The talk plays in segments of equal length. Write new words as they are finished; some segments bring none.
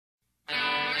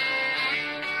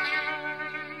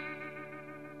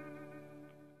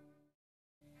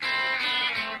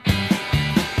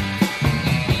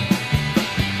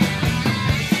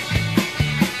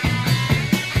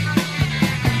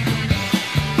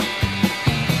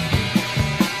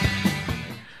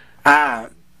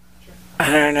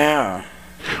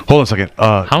Hold on a second.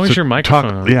 How is your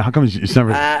microphone? Yeah, how come it's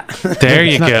never... There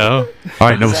you go. All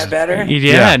right, no. Is that better?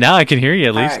 Yeah, now I can hear you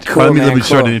at least. Right, cool, Let me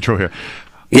start cool. the intro here.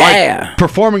 Yeah.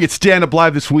 Performing at Stand Up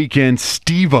Live this weekend,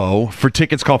 Steve-O. For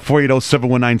tickets, call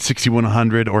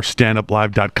 480-719-6100 or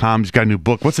standuplive.com. He's got a new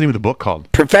book. What's the name of the book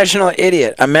called? Professional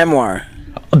Idiot, a memoir.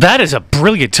 That is a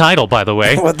brilliant title, by the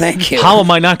way. Well, thank you. How am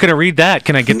I not going to read that?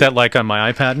 Can I get that like on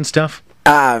my iPad and stuff?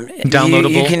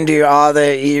 Downloadable. You can do all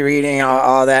the e-reading,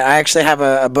 all that. I actually have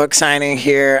a book signing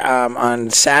here on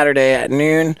Saturday at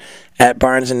noon at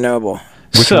Barnes & Noble.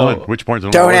 Which one? Which Barnes &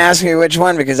 Noble? Don't ask me which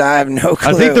one because I have no clue.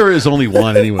 I think there is only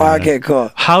one anyway. Okay, cool.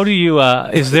 How do you,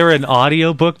 is there an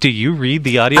audio book? Do you read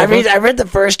the audio book? I read the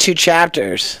first 2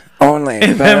 chapters only.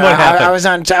 And but then what happened? I was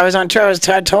on tour.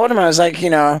 I told him, I was like,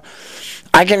 you know,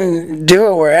 I can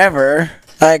do it wherever.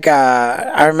 Like,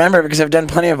 I remember because I've done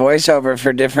plenty of voiceover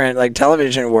for different, like,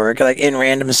 television work, like, in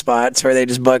random spots where they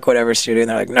just book whatever studio, and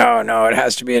they're like, no, it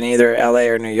has to be in either L.A.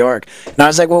 or New York. And I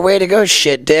was like, well, way to go,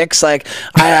 shit dicks. Like,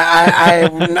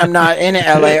 I'm not in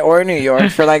L.A. or New York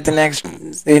for, like, the next,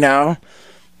 you know,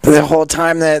 the whole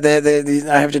time that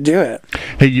I have to do it.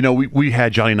 Hey, you know, we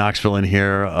had Johnny Knoxville in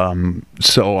here,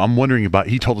 so I'm wondering about,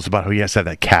 he told us about how he has to have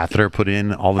that catheter put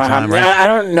in all the time, right? I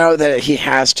don't know that he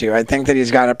has to. I think that he's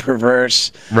got a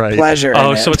perverse pleasure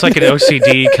in so it. it's like an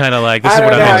OCD kind of like, this is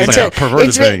what I'm doing. Like a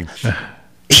perverted thing.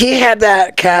 He had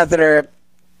that catheter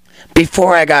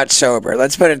before I got sober.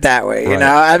 Let's put it that way. You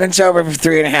know, I've been sober for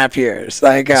 3.5 years.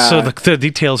 Like, so the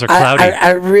details are cloudy.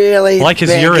 I really like his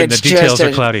think urine. it's The details just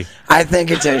are cloudy. I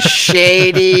think it's a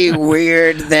shady,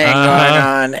 weird thing going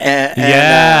on. And,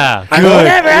 yeah, I mean,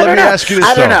 whatever. I don't know. Ask you this,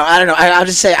 I don't know. I'll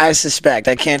just say I suspect.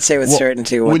 I can't say with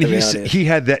certainty what when the reality is. he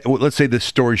had that, let's say the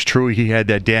story's true, he had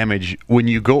that damage. When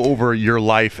you go over your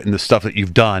life and the stuff that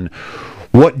you've done,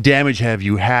 what damage have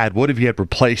you had? What have you had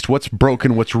replaced? What's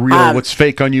broken? What's real? What's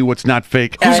fake on you? What's not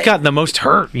fake? Who's gotten the most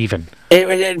hurt, even?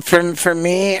 For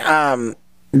me,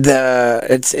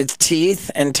 it's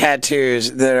teeth and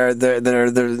tattoos that are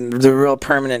the real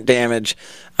permanent damage.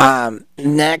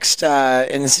 Next,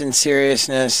 in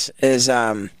seriousness, is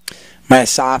my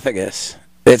esophagus.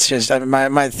 It's just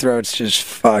my throat's just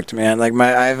fucked, man. Like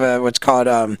I have what's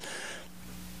called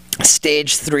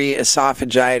stage 3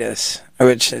 esophagitis,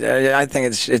 which I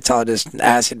think it's all just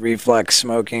acid reflux,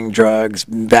 smoking, drugs,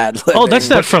 bad living. Oh, that's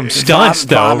not from stunts,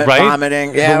 though, right?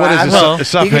 Vomiting. Yeah, but what is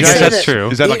esophagitis? I guess that's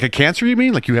true. Is that like a cancer? You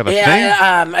mean like you have a thing?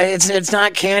 Yeah, it's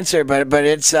not cancer, but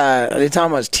it's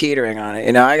almost teetering on it.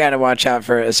 You know, I got to watch out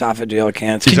for esophageal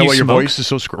cancer. Is that why your voice is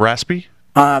so raspy?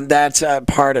 That's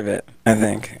part of it, I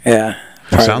think. Yeah.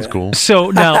 Sounds cool. So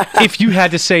now, if you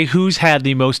had to say who's had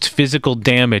the most physical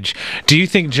damage, do you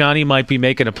think Johnny might be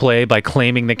making a play by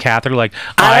claiming the catheter? Like,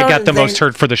 I got the most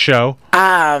hurt for the show.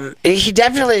 He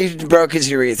definitely broke his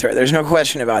urethra. There's no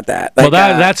question about that. Like,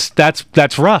 well,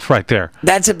 that's rough right there.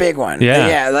 That's a big one.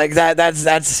 Yeah, like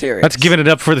that's serious. That's giving it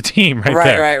up for the team right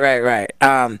there.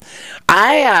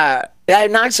 Right.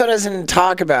 Knoxville doesn't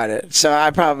talk about it, so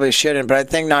I probably shouldn't. But I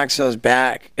think Knoxville's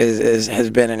back has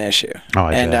been an issue. Oh,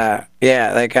 I bet.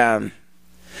 Yeah, like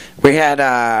we had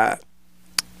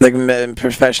like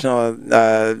professional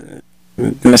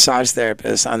massage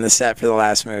therapists on the set for the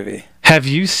last movie. Have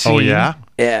you seen? Oh yeah.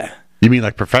 Yeah. You mean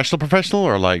like professional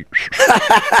or like?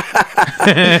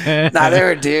 Nah, they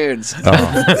were dudes.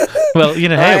 Oh. Well, you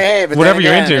know, hey, but whatever then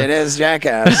you're again, into. it is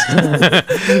Jackass.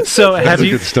 So That's a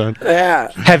good stunt. Yeah.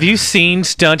 Have you seen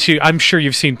stunts? I'm sure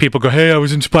you've seen people go, "Hey, I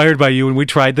was inspired by you, and we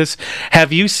tried this."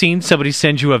 Have you seen somebody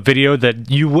send you a video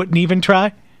that you wouldn't even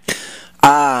try?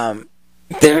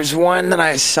 There's one that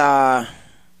I saw.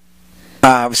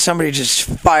 Somebody just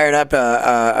fired up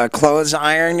a clothes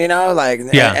iron, you know, like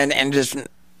and just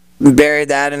buried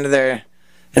that into their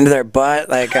butt.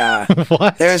 Like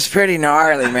What? It was pretty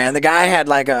gnarly, man. The guy had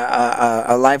like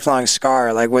a lifelong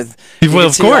scar, like with well,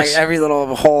 of course, like, every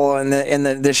little hole in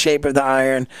the shape of the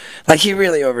iron. Like he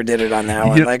really overdid it on that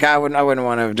one. You know, like I wouldn't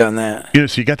want to have done that. You know,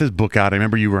 so you got this book out. I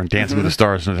remember you were on Dancing with the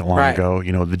Stars not that long ago.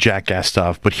 You know, the Jackass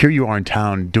stuff. But here you are in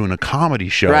town doing a comedy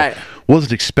show. Right.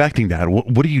 Wasn't expecting that.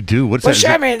 What do you do? What's Well, that? sure,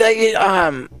 I mean,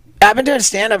 like, I've been doing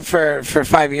stand-up for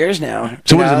 5 years now.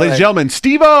 So, what is it, ladies and gentlemen?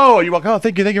 Steve-O! You're welcome. Oh,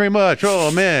 thank you very much.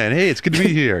 Oh, man. Hey, it's good to be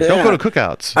here. Don't go to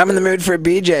cookouts. I'm in the mood for a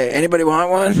BJ. Anybody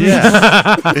want one?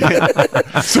 Yeah.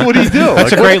 So, what do you do?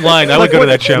 That's a great line. I would go to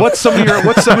that show. What's some of your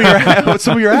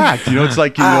act? You know, it's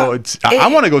like, you know, I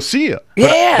want to go see you. But,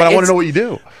 but I want to know what you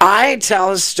do. I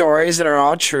tell stories that are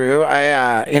all true.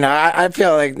 I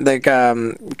feel like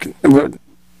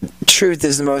truth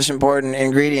is the most important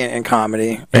ingredient in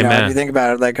comedy. You know, if you think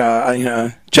about it, like you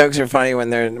know, jokes are funny when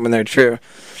they're true.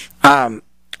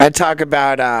 I talk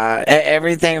about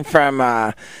everything from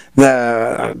the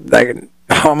like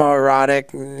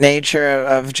homoerotic nature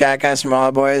of Jackass and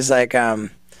Wild Boys, like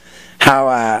how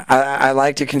I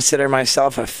like to consider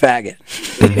myself a faggot.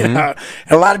 You know,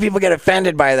 and a lot of people get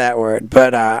offended by that word,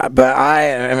 but I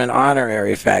am an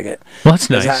honorary faggot. Well,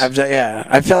 that's nice. Yeah,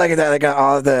 I feel like that. Like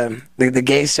all of the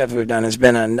gay stuff we've done has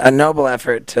been a noble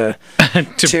effort to bring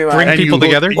people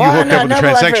together. You hooked up with a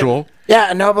transsexual.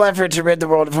 Yeah, a noble effort to rid the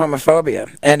world of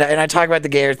homophobia. And I talk about the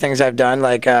gayer things I've done,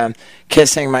 like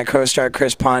kissing my co-star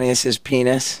Chris Pontius's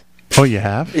penis. Oh, you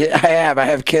have? Yeah, I have. I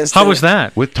have kissed. How was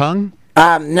that? With tongue?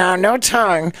 No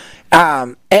tongue.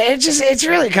 It's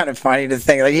really kind of funny to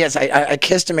think. Like, yes, I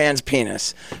kissed a man's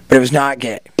penis, but it was not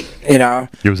gay. You know.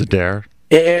 It was a dare.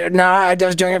 No, I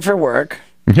was doing it for work.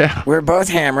 Yeah. We were both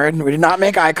hammered. We did not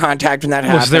make eye contact when that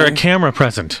happened. Was there a camera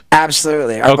present?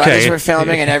 Absolutely. Our buddies were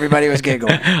filming and everybody was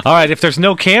giggling. All right, if there's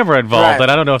no camera involved, then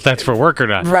I don't know if that's for work or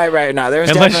not. Right. No, there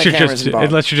was definitely cameras involved.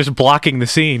 Unless you're just blocking the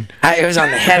scene. It was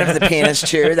on the head of the penis,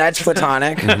 too. That's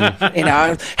platonic. You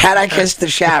know, had I kissed the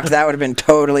shaft, that would have been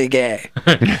totally gay.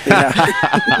 You know?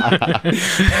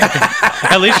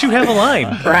 At least you have a line.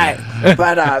 Right.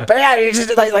 But yeah, it's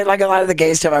just like a lot of the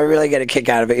gay stuff, I really get a kick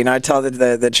out of it. You know, I tell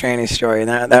the tranny story,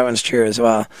 and that one's true as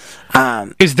well.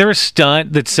 Is there a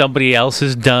stunt that somebody else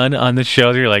has done on the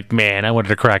show that you're like, man, I wanted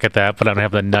to crack at that, but I don't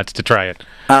have the nuts to try it?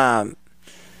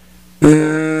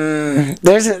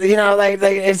 There's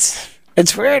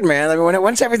it's weird, man. Like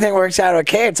once everything works out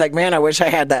okay, it's like, man, I wish I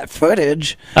had that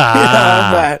footage. You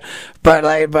know? But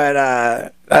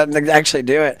I'd actually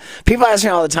do it. People ask me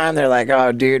all the time. They're like,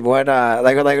 "Oh, dude, what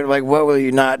like what will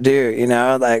you not do? You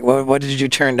know, like what did you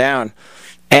turn down?"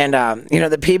 And you know,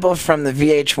 the people from the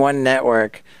VH1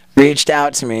 network reached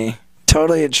out to me.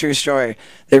 Totally a true story.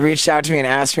 They reached out to me and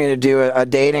asked me to do a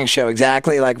dating show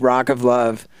exactly like Rock of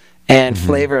Love and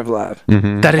Flavor of Love.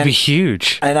 That'd be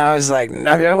huge. And I was like,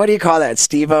 what do you call that?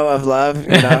 Steve-O of Love?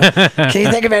 You know? Can you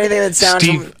think of anything that sounds...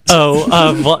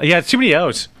 yeah, too many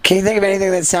O's. Can you think of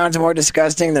anything that sounds more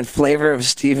disgusting than Flavor of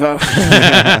Steve-O?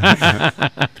 I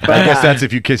guess that's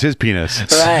if you kiss his penis.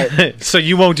 Right. So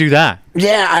you won't do that?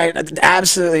 Yeah,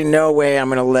 absolutely no way I'm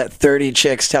going to let 30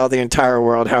 chicks tell the entire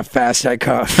world how fast I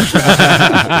come.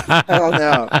 Hell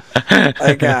no.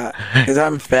 Like, because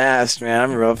I'm fast, man.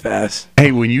 I'm real fast.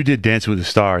 Hey, when you did Dancing with the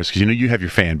Stars, because you know you have your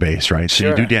fan base, right? So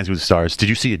you do Dancing with the Stars. Did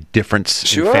you see a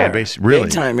difference in fan base? Really?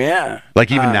 Big time, yeah.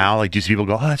 Like even now, like do you see people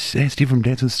go, oh, it's Steve from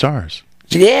Dancing with the Stars?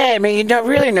 Yeah, I mean, you don't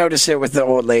really notice it with the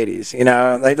old ladies, you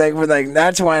know? Like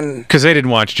that's when... Because they didn't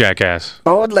watch Jackass.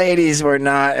 Old ladies were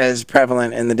not as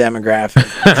prevalent in the demographic.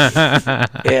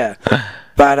 Yeah.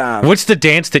 But what's the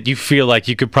dance that you feel like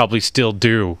you could probably still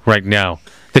do right now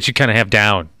that you kind of have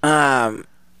down?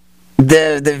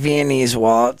 The Viennese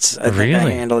waltz. I think I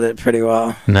handled it pretty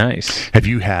well. Nice. Have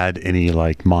you had any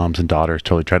like moms and daughters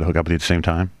totally try to hook up with you at the same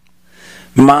time?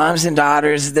 Moms and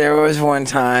daughters, there was one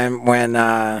time when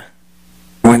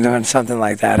something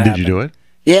like that happened. Did you do it?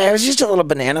 Yeah, it was just a little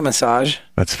banana massage.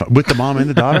 That's fun. With the mom and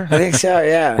the daughter? I think so,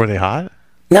 yeah. Were they hot?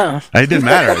 No. It didn't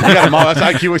matter. If you got a mom, that's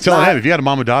I keep telling him, if you got a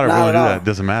mom and daughter, we're going to do that. It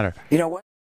doesn't matter. You know what?